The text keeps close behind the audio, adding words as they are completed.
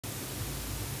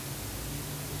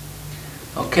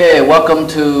Okay, welcome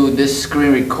to this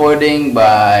screen recording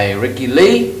by Ricky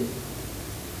Lee,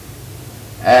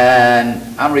 and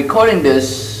I'm recording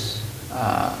this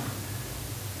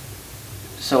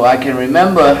so I can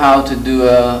remember how to do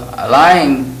a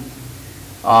line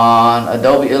on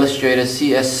Adobe Illustrator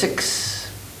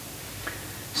CS6.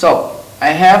 So I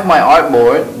have my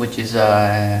artboard, which is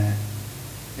I'm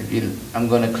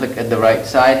going to click at the right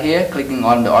side here, clicking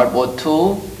on the artboard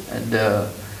tool at the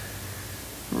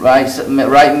right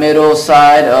middle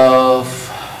side of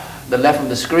the left of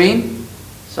the screen.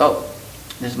 So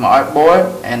this is my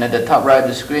artboard, and at the top right of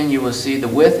the screen you will see the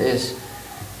width is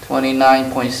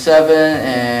 29.7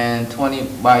 and 20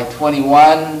 by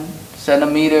 21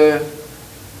 centimeter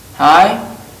high.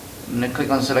 I'm going to click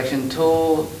on selection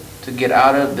tool to get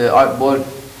out of the artboard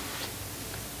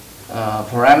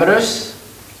parameters,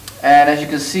 and as you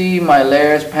can see my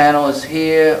layers panel is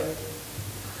here.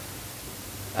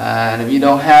 And if you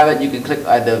don't have it, you can click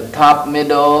at the top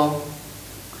middle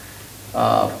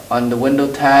on the window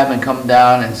tab and come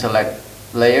down and select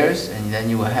layers, and then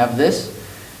you will have this.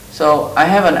 So I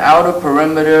have an outer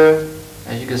perimeter,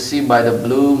 as you can see by the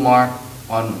blue mark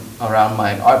around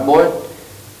my artboard.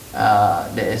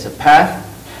 There is a path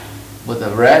with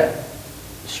a red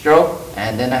stroke,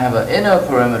 and then I have an inner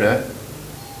perimeter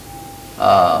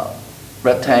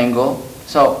rectangle.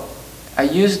 So I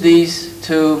use these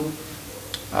two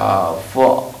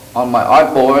on my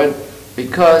artboard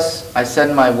because I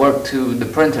send my work to the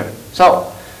printer. So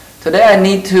today I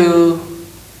need to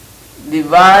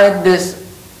divide this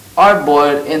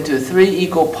artboard into 3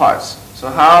 equal parts. So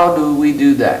how do we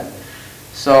do that?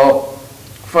 So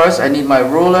first I need my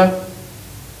ruler.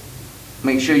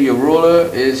 Make sure your ruler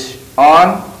is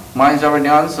on. Mine's already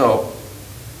on, so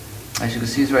as you can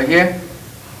see it's right here.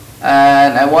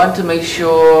 And I want to make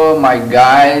sure my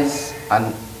guides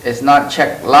it's not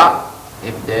check lock.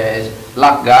 If there is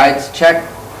lock guides check,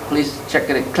 please check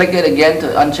it. Click it again to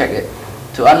uncheck it,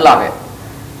 to unlock it.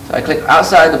 So I click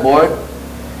outside the board,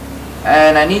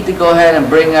 and I need to go ahead and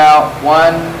bring out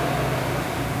 1,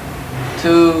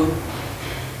 2.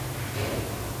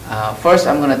 First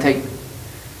I'm going to take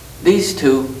these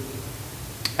two,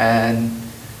 and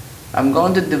I'm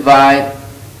going to divide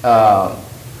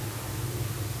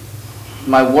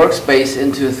my workspace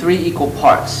into 3 equal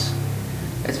parts.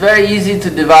 It's very easy to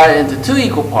divide it into 2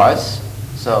 equal parts.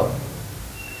 So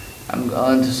I'm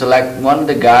going to select one of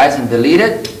the guides and delete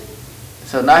it.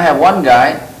 So now I have one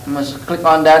guide. I'm going to click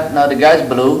on that. Now the guide's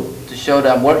blue to show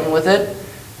that I'm working with it.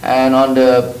 And on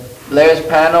the layers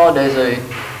panel there's a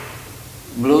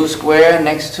blue square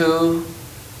next to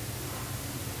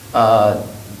the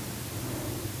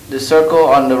circle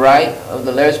on the right of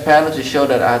the layers panel to show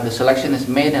that the selection is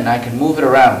made and I can move it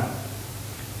around.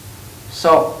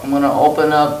 So I'm going to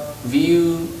open up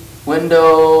view,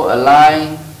 window,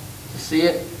 align to see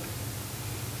it.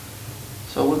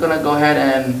 So we're going to go ahead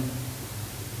and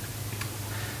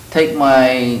take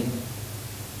my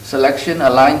selection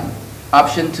align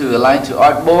option to align to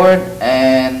artboard,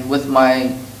 and with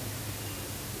my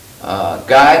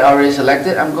guide already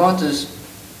selected, I'm going to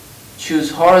choose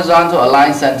horizontal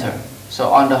align center. So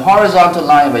on the horizontal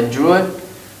line, if I drew it,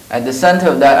 at the center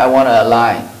of that I want to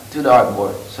align to the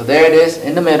artboard. So there it is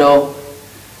in the middle.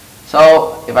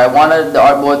 So if I wanted the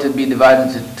artboard to be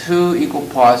divided into 2 equal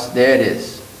parts, there it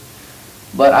is.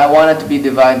 But I want it to be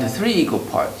divided into 3 equal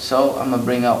parts. So I'm going to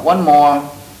bring out one more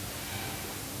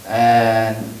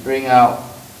and bring out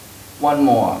one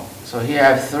more. So here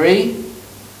I have 3.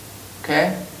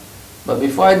 Okay? But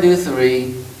before I do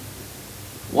 3,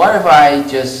 what if I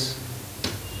just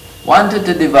wanted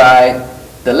to divide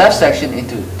the left section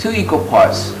into 2 equal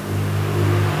parts?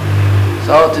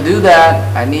 So to do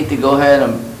that, I need to go ahead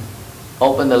and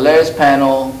open the layers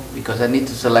panel because I need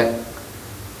to select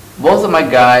both of my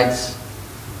guides.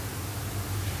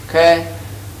 Okay,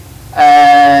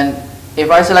 and if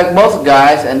I select both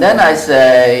guides and then I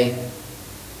say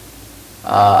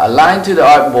align to the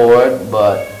artboard,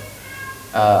 but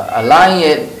align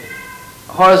it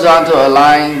horizontal,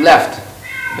 align left.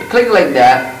 If I click like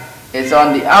that, it's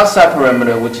on the outside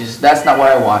perimeter, that's not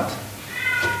what I want.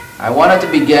 I want it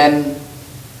to begin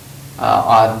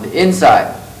on the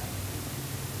inside,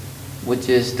 which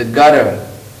is the gutter.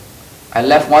 I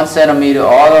left 1 centimeter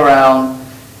all around,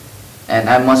 and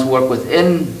I must work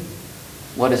within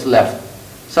what is left.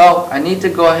 So I need to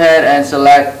go ahead and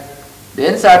select the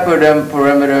inside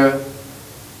perimeter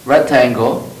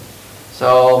rectangle.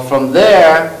 So from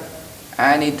there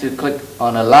I need to click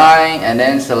on align and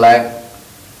then select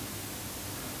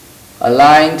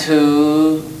align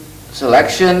to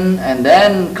selection, and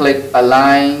then click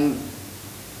align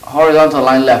horizontal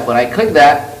line left. When I click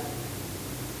that,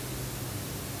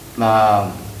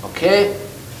 Okay,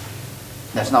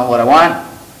 that's not what I want.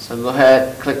 So go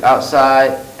ahead, click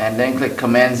outside, and then click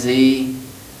Command Z,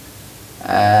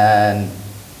 and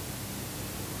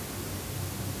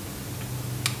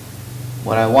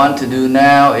what I want to do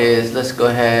now is, let's go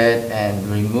ahead and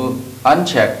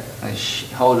uncheck,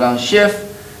 hold down Shift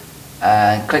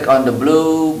and click on the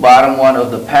blue bottom one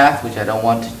of the path, which I don't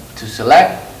want to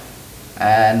select,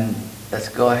 and let's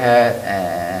go ahead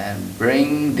and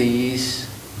bring these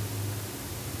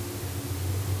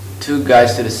two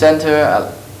guys to the center.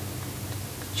 I'll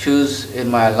choose in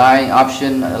my align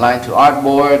option, align to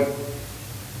artboard,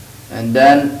 and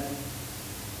then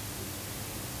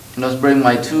let's bring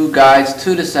my two guys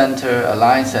to the center,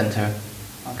 align center.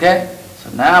 Okay, so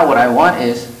now what I want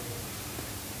is,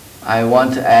 I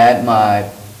want to add my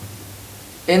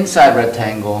inside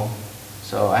rectangle.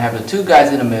 So I have the two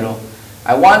guys in the middle.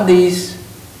 I want these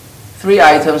three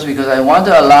items because I want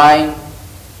to align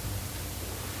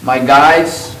my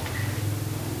guides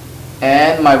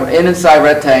and my inside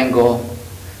rectangle.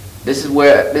 This is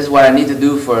what I need to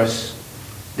do first.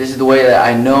 This is the way that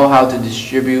I know how to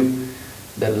distribute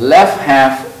the left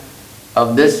half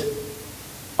of this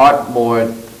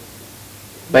artboard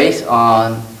based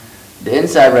on the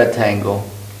inside rectangle,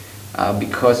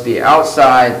 because the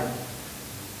outside,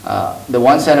 the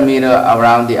 1 centimeter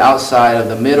around the outside of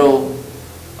the middle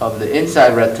of the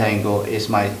inside rectangle is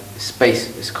my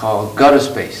space. It's called gutter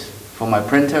space. For my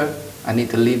printer, I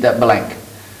need to leave that blank.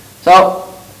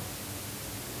 So,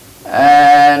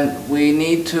 and we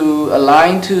need to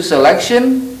align to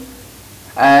selection.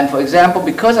 And for example,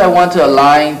 because I want to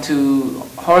align to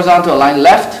horizontal align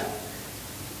left,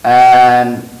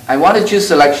 and I want to choose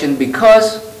selection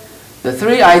because the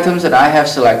three items that I have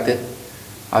selected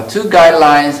are two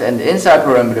guidelines and the inside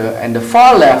perimeter, and the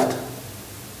far left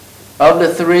of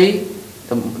the three,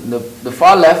 the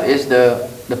far left is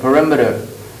the perimeter,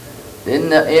 the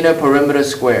inner perimeter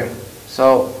square.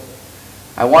 So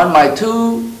I want my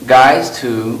two guys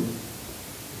to,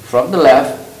 from the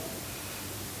left,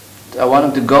 I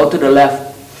want them to go to the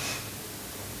left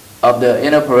of the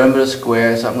inner perimeter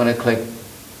square. So I'm going to click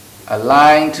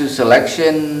align to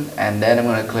selection, and then I'm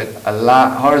going to click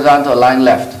align, horizontal align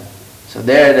left. So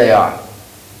there they are.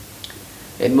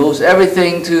 It moves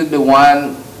everything to the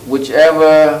one,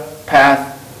 whichever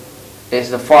path is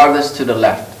the farthest to the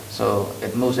left. So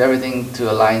it moves everything to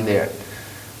align there.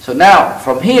 So now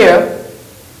from here,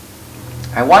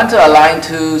 I want to align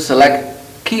to select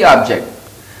key object.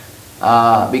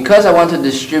 Because I want to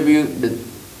distribute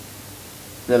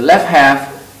the left half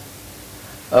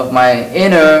of my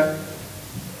inner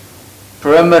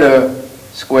perimeter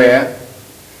square,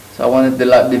 so I want to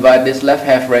divide this left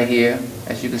half right here.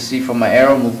 As you can see from my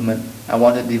arrow movement, I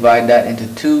want to divide that into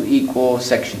two equal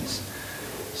sections.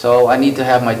 So I need to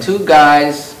have my two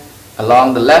guys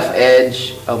along the left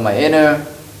edge of my inner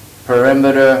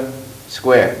perimeter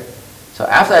square. So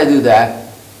after I do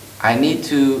that, I need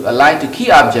to align to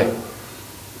key object.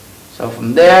 So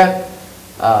from there,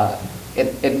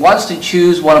 it wants to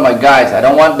choose one of my guides. I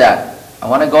don't want that. I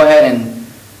want to go ahead and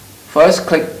first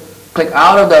click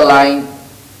out of the align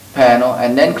panel,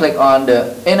 and then click on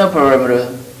the inner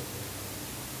perimeter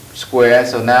square.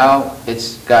 So now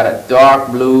it's got a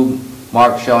dark blue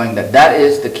mark showing that that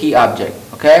is the key object.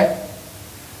 Okay,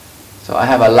 so I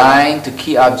have aligned to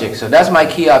key object. So that's my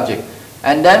key object,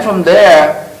 and then from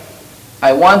there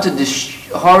I want to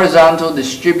horizontal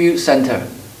distribute center.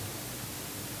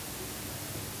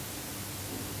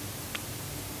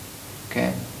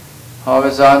 Okay,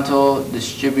 horizontal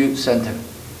distribute center.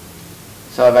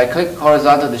 So if I click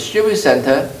horizontal distribute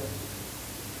center,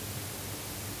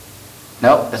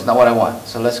 no, that's not what I want.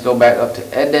 So let's go back up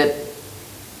to edit,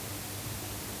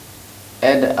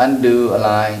 undo,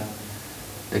 align.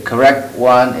 The correct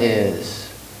one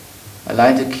is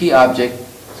align to key object.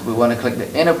 So we want to click the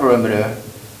inner perimeter,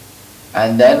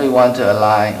 and then we want to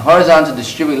align horizontal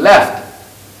distribute left.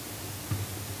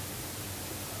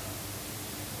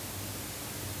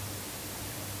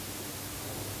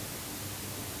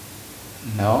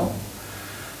 No.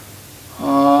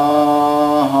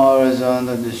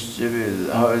 Horizontal distribute,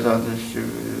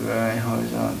 right,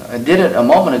 horizontal. I did it a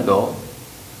moment ago.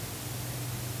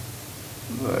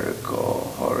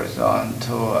 Vertical,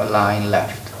 horizontal, align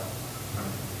left.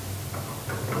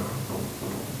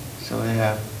 So we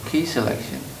have key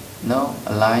selection. No,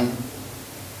 align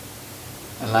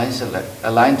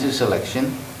to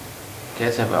selection.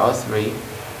 Okay, so I have all three,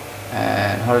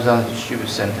 and horizontal distribute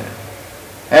center.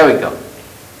 There we go.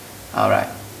 Alright,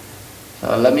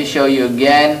 so let me show you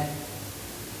again.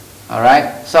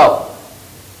 Alright, so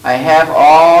I have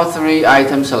all three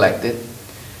items selected.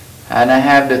 and I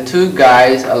have the two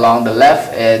guys along the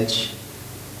left edge,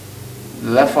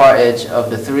 the left far edge of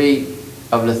the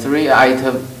three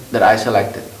items that I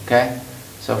selected. Okay,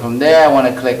 so from there I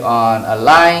want to click on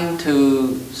Align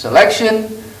to Selection,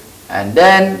 and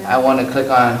then I want to click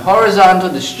on Horizontal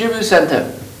Distribute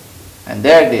Center, and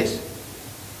there it is.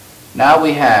 Now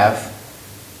we have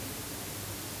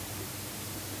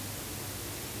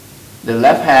the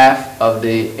left half of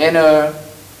the inner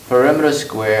perimeter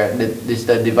square that is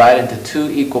divided into two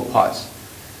equal parts.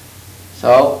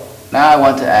 So now I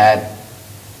want to add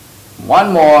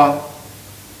one more.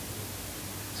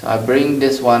 So I bring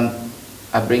this one,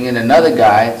 I bring in another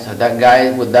guy. So that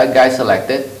guy, with that guy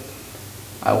selected,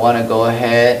 I want to go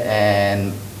ahead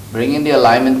and bring in the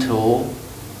alignment tool,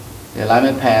 the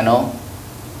alignment panel.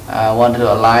 I want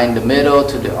to align the middle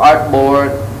to the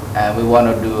artboard, and we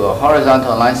want to do a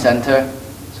horizontal align center.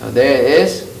 So there it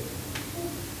is.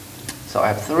 So I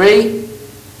have three.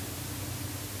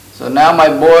 So now my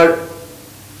board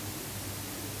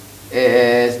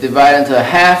is divided into a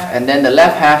half, and then the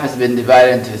left half has been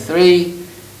divided into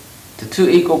two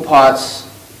equal parts.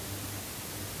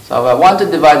 So if I want to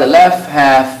divide the left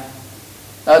half,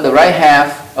 the right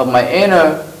half of my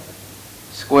inner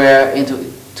square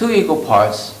into two equal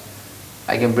parts,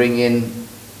 I can bring in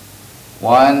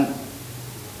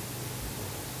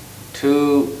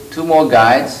two more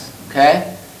guides.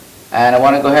 Okay, and I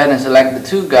want to go ahead and select the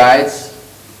two guides,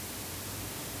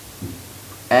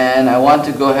 and I want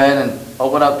to go ahead and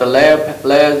open up the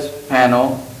layers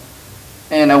panel,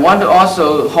 and I want to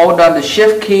also hold down the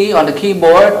shift key on the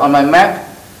keyboard on my Mac,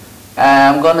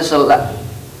 and I'm going to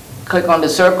click on the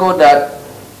circle that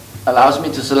allows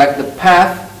me to select the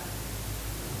path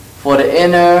for the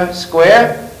inner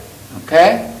square.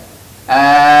 Okay,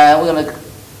 and we're going to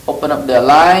open up the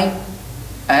align,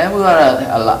 and we're going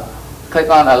to click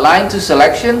on Align to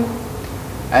Selection,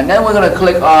 and then we're going to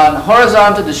click on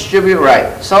Horizontal Distribute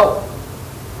Right. So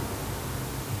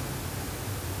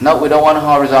no, we don't want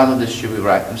horizontal distribute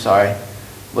right. I'm sorry.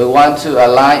 We want to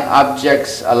align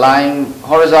objects, align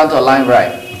horizontal, align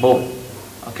right. Boom.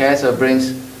 Okay, so it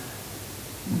brings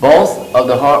both of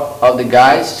the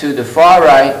guides to the far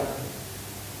right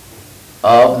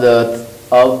of the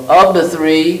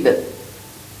three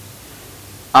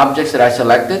objects that I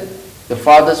selected. The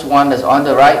farthest one that's on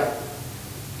the right,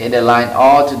 it aligned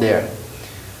all to there.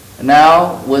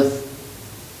 Now with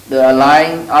the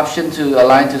align option to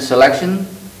align to selection,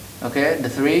 okay, the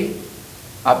three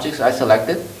objects I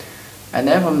selected, and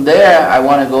then from there I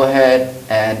want to go ahead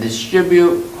and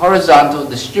distribute horizontal,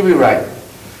 distribute right.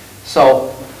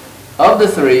 So of the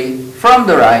three, from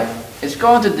the right, it's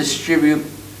going to distribute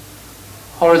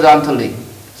horizontally.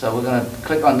 So we're going to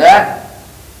click on that.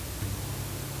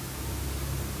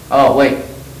 Oh wait,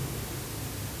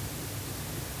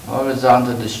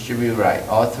 horizontal distribute right.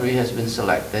 All three has been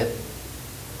selected.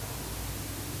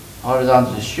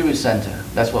 Horizontal distribute center.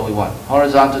 That's what we want.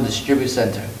 Horizontal distribute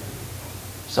center.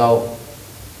 So,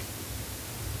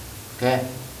 okay.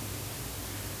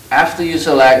 After you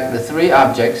select the three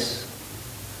objects,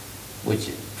 which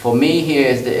for me here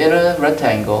is the inner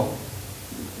rectangle,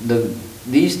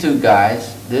 these two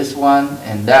guys, this one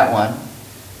and that one.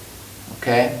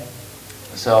 Okay.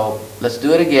 So let's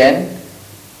do it again.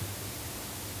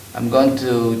 I'm going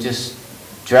to just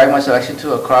drag my selection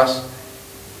tool across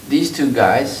these two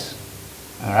guys.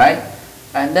 Alright,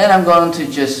 and then I'm going to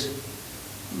just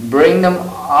bring them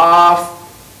off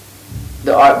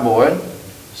the artboard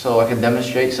so I can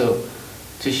demonstrate. So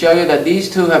to show you that these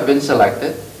two have been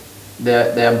selected,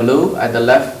 they're blue at the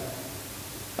left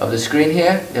of the screen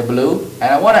here, they're blue,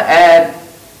 and I want to add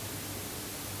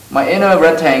my inner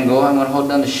rectangle. I'm going to hold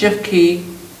down the shift key,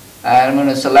 and I'm going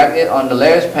to select it on the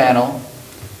layers panel,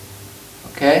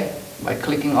 okay, by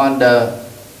clicking on the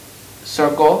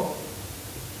circle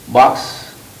box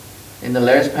in the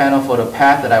layers panel for the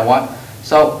path that I want.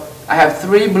 So I have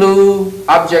three blue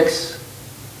objects,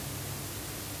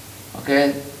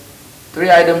 okay,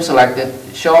 three items selected,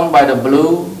 shown by the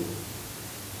blue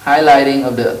highlighting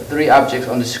of the three objects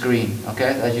on the screen.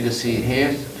 Okay, as you can see,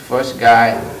 here's the first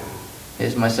guide,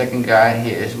 here's my second guide,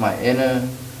 here is my inner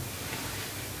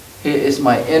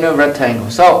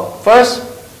rectangle. So first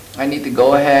I need to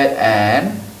go ahead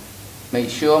and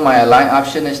make sure my align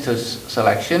option is to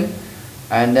selection,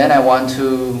 and then I want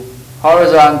to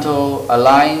horizontal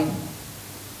align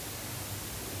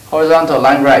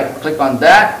right. Click on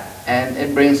that, and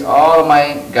it brings all of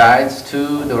my guides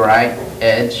to the right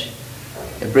edge.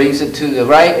 It brings it to the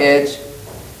right edge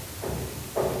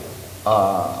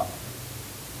of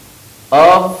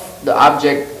the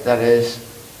object that is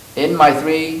in my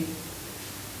three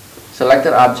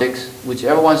selected objects,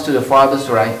 whichever one's to the farthest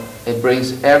right, it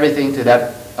brings everything to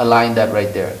that, align that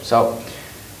right there. So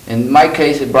in my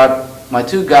case, it brought my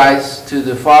two guys to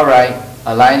the far right,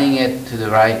 aligning it to the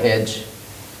right edge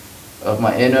of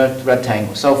my inner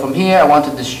rectangle. So from here, I want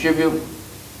to distribute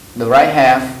the right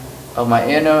half of my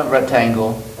inner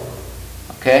rectangle.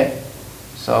 Okay,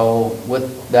 so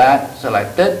with that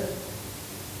selected,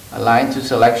 align to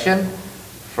selection.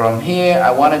 From here, I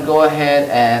want to go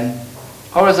ahead and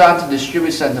horizontal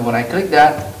distribute center. When I click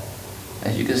that,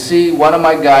 as you can see, one of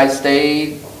my guys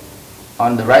stayed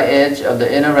on the right edge of the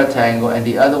inner rectangle and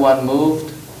the other one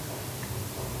moved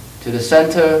to the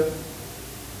center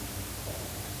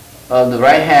of the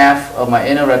right half of my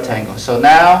inner rectangle. So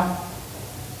now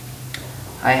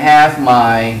I have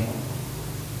my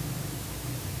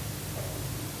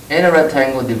inner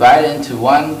rectangle divided into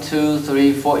 1, 2,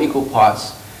 3, 4 equal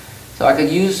parts. So I could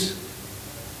use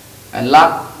and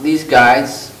lock these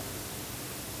guys.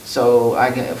 So I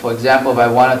can, for example, if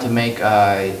I wanted to make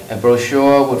a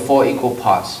brochure with 4 equal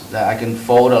parts, that I can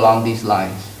fold along these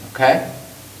lines. Okay.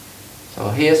 So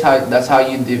here's how, that's how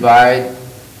you divide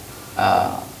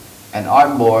an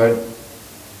artboard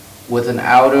with an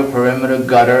outer perimeter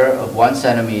gutter of 1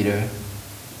 centimeter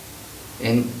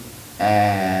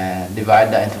and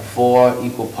divide that into 4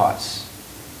 equal parts.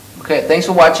 Okay, thanks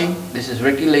for watching. This is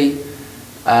Ricky Lee,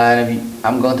 and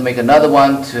I'm going to make another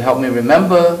one to help me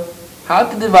remember how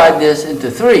to divide this into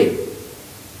 3.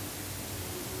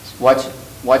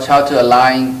 Watch how to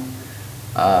align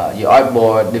your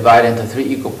artboard divided into 3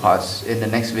 equal parts in the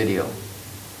next video.